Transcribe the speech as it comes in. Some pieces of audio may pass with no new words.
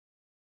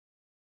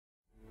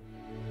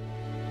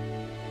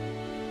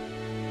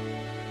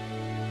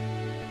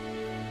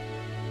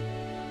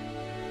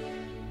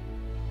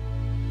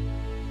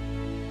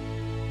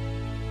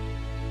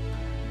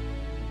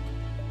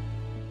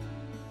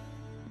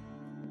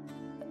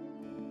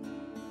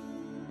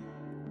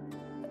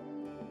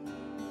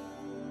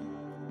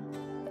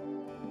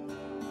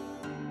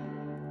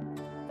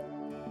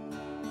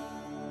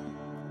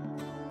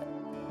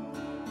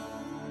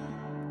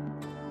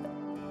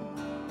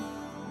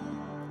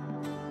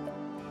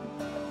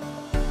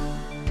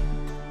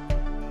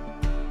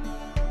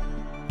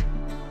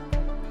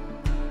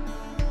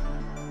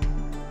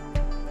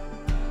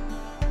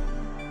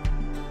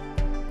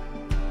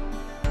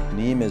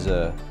NIEM is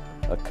a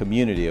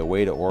community, a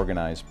way to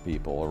organize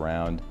people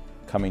around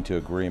coming to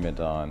agreement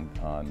on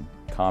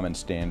common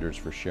standards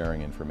for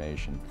sharing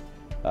information.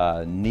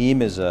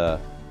 NIEM is a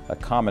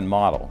common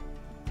model,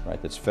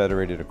 right, that's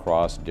federated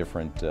across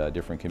different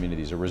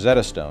communities, a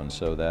Rosetta Stone,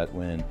 so that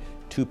when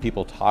two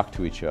people talk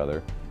to each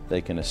other, they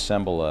can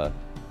assemble a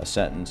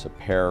sentence, a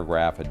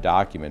paragraph, a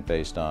document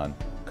based on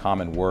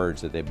common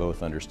words that they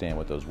both understand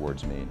what those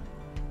words mean.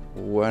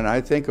 When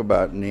I think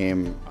about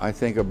NIEM, I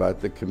think about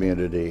the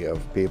community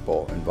of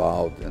people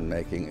involved in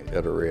making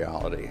it a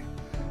reality.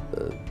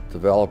 The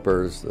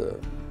developers, the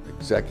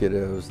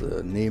executives,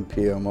 the NIEM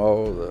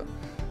PMO,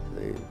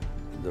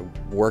 the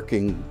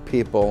working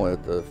people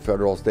at the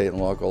federal, state,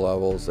 and local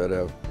levels that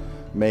have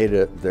made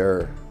it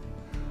their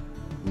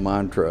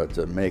mantra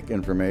to make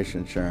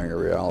information sharing a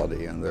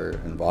reality and their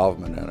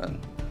involvement in it.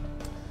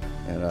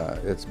 And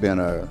it's been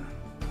a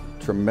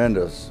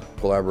tremendous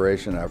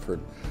collaboration effort,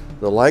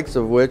 the likes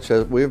of which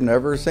we've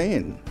never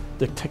seen.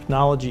 The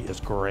technology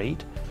is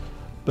great,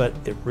 but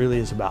it really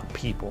is about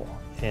people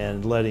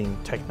and letting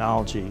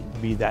technology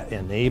be that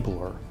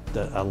enabler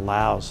that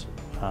allows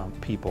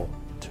people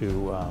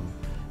to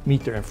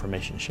meet their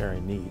information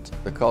sharing needs.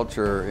 The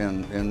culture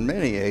in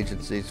many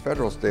agencies,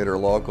 federal, state, or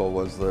local,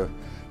 was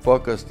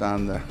focused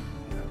on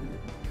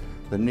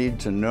the need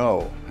to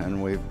know,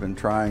 and we've been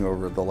trying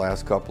over the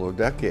last couple of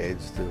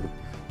decades to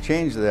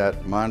change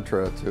that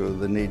mantra to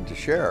the need to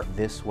share.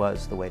 This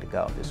was the way to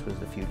go. This was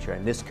the future,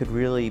 and this could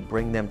really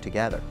bring them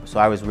together.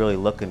 So I was really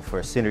looking for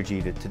a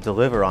synergy to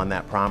deliver on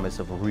that promise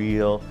of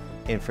real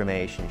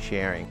information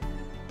sharing.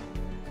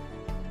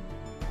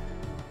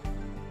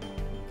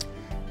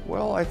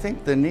 Well, I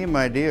think the NIEM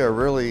idea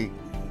really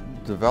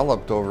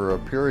developed over a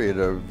period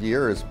of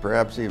years,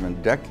 perhaps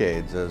even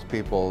decades, as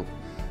people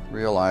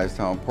realized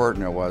how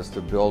important it was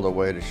to build a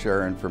way to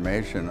share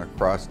information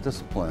across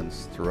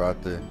disciplines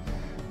throughout the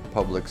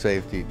public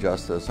safety,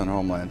 justice, and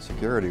homeland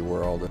security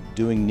world.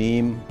 Doing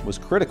NIEM was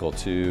critical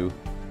to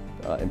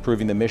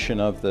improving the mission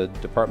of the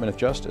Department of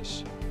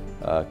Justice.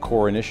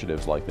 Core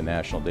initiatives like the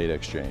National Data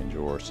Exchange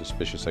or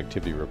suspicious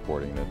activity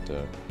reporting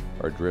that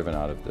are driven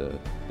out of the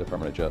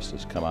Department of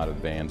Justice come out of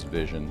Van's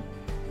vision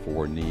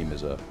for NIEM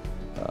as a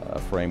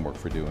framework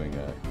for doing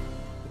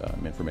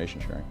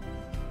information sharing.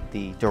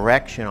 The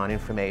direction on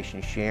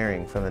information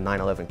sharing from the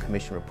 9/11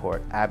 Commission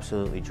report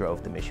absolutely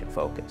drove the mission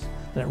focus.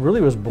 And it really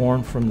was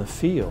born from the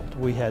field.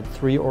 We had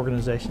 3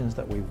 organizations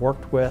that we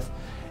worked with,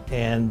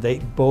 and they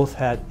both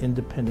had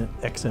independent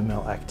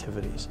XML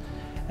activities.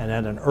 And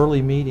at an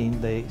early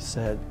meeting, they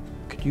said,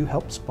 could you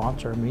help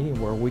sponsor a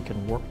meeting where we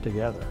can work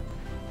together?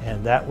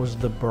 And that was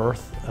the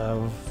birth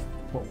of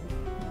what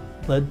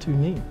led to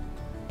NIEM.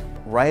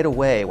 Right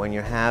away, when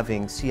you're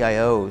having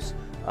CIOs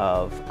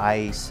of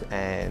ICE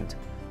and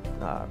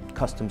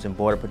Customs and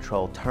Border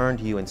Patrol turn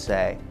to you and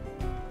say,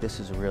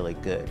 this is really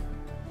good,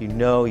 you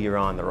know you're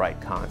on the right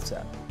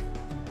concept.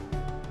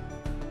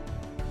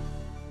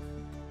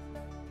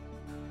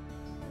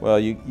 Well,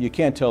 you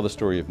can't tell the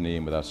story of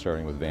NIEM without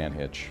starting with Van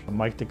Hitch,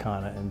 Mike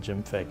DeCana and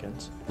Jim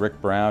Fakins, Rick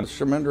Brown,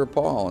 Shamindra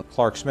Paul,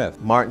 Clark Smith,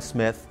 Martin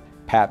Smith,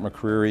 Pat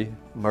McCreary,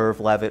 Merv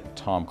Levitt,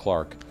 Tom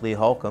Clark, Lee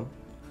Holcomb,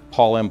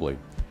 Paul Embley,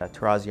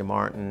 Tarazia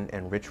Martin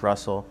and Rich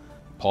Russell,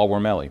 Paul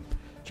Wormelli,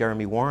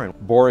 Jeremy Warren,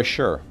 Boris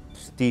Schur,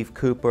 Steve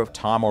Cooper,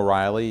 Tom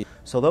O'Reilly.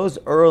 So those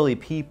early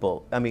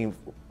people, I mean,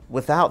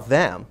 without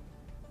them,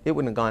 it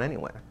wouldn't have gone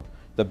anywhere.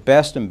 The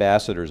best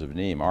ambassadors of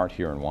NIEM aren't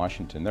here in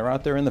Washington, they're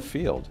out there in the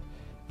field.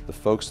 The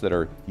folks that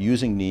are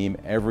using NIEM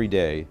every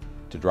day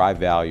to drive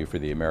value for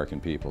the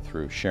American people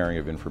through sharing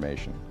of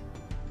information.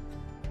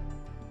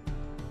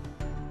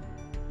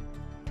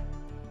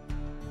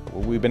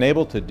 What we've been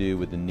able to do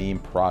with the NIEM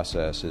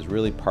process is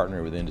really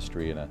partner with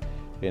industry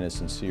in a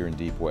sincere and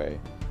deep way.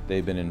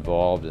 They've been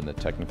involved in the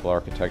technical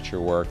architecture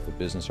work, the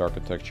business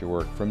architecture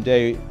work from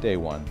day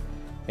one,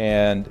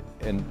 and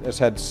it's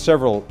had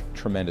several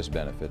tremendous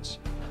benefits.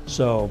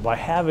 So by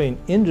having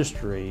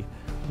industry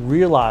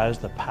realize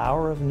the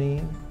power of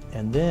NIEM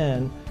and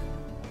then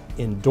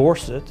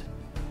endorse it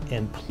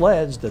and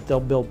pledge that they'll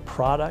build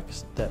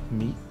products that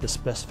meet the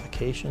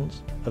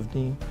specifications of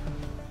NIEM,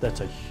 that's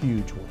a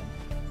huge win.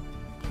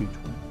 Huge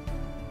win.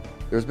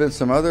 There's been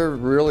some other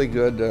really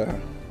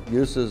good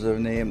uses of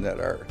NIEM that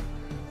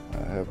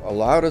have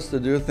allowed us to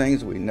do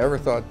things we never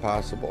thought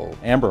possible.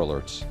 Amber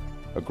Alerts,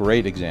 a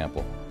great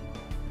example.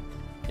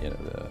 You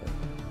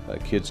know,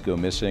 kids go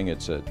missing,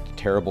 it's a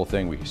terrible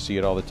thing, we see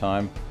it all the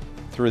time.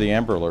 Through the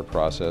Amber Alert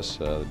process,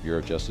 the Bureau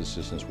of Justice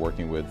Assistance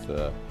working with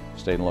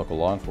state and local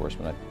law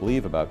enforcement, I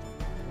believe about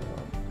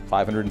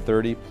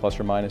 530 plus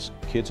or minus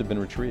kids have been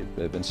retrieved,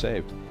 they've been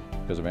saved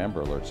because of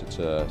Amber Alerts. It's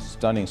a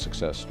stunning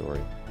success story.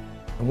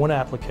 And one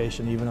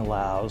application even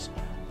allows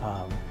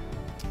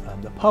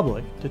the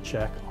public to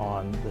check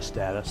on the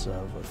status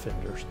of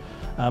offenders.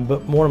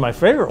 But one of my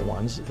favorite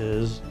ones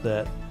is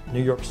that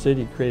New York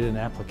City created an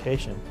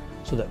application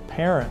so that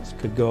parents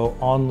could go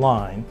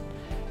online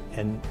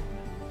and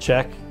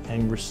check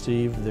and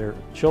receive their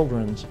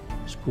children's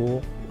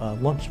school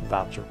lunch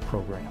voucher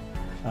program.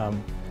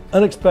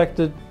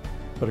 Unexpected,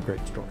 but a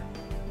great story.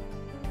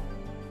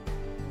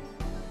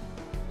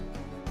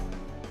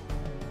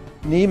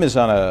 NIEM is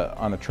on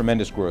a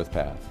tremendous growth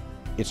path.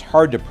 It's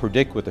hard to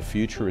predict what the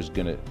future is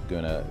gonna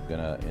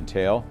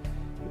entail.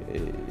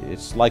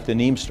 It's like the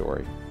NIEM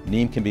story.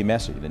 NIEM can be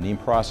messy. The NIEM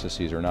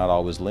processes are not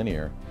always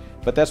linear,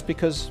 but that's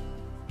because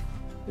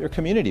they're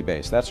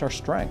community-based. That's our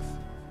strength.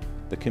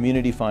 The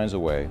community finds a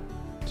way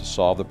to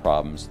solve the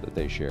problems that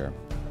they share.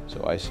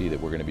 So I see that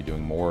we're going to be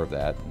doing more of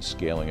that and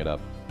scaling it up.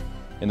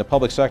 In the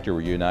public sector,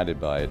 we're united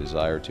by a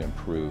desire to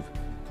improve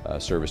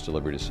service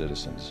delivery to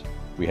citizens.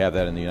 We have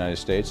that in the United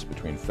States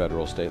between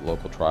federal, state,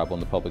 local, tribal,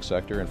 and the public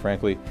sector. And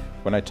frankly,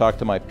 when I talk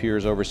to my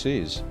peers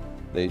overseas,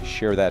 they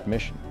share that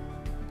mission.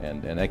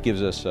 And that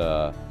gives us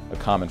a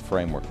common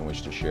framework in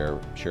which to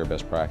share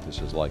best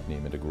practices like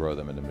NIEM and to grow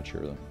them and to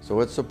mature them. So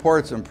it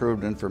supports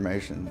improved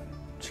information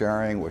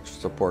sharing, which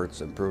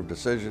supports improved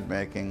decision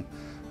making,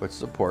 which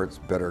supports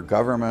better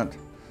government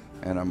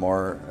and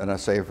a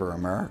safer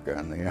America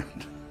in the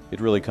end. It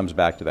really comes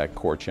back to that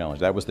core challenge.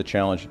 That was the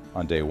challenge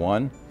on day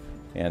one,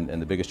 and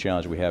the biggest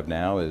challenge we have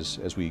now is,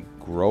 as we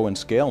grow and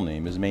scale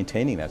NIEM, is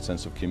maintaining that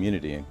sense of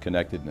community and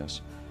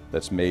connectedness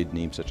that's made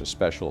NIEM such a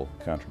special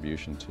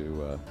contribution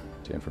to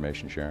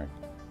information sharing.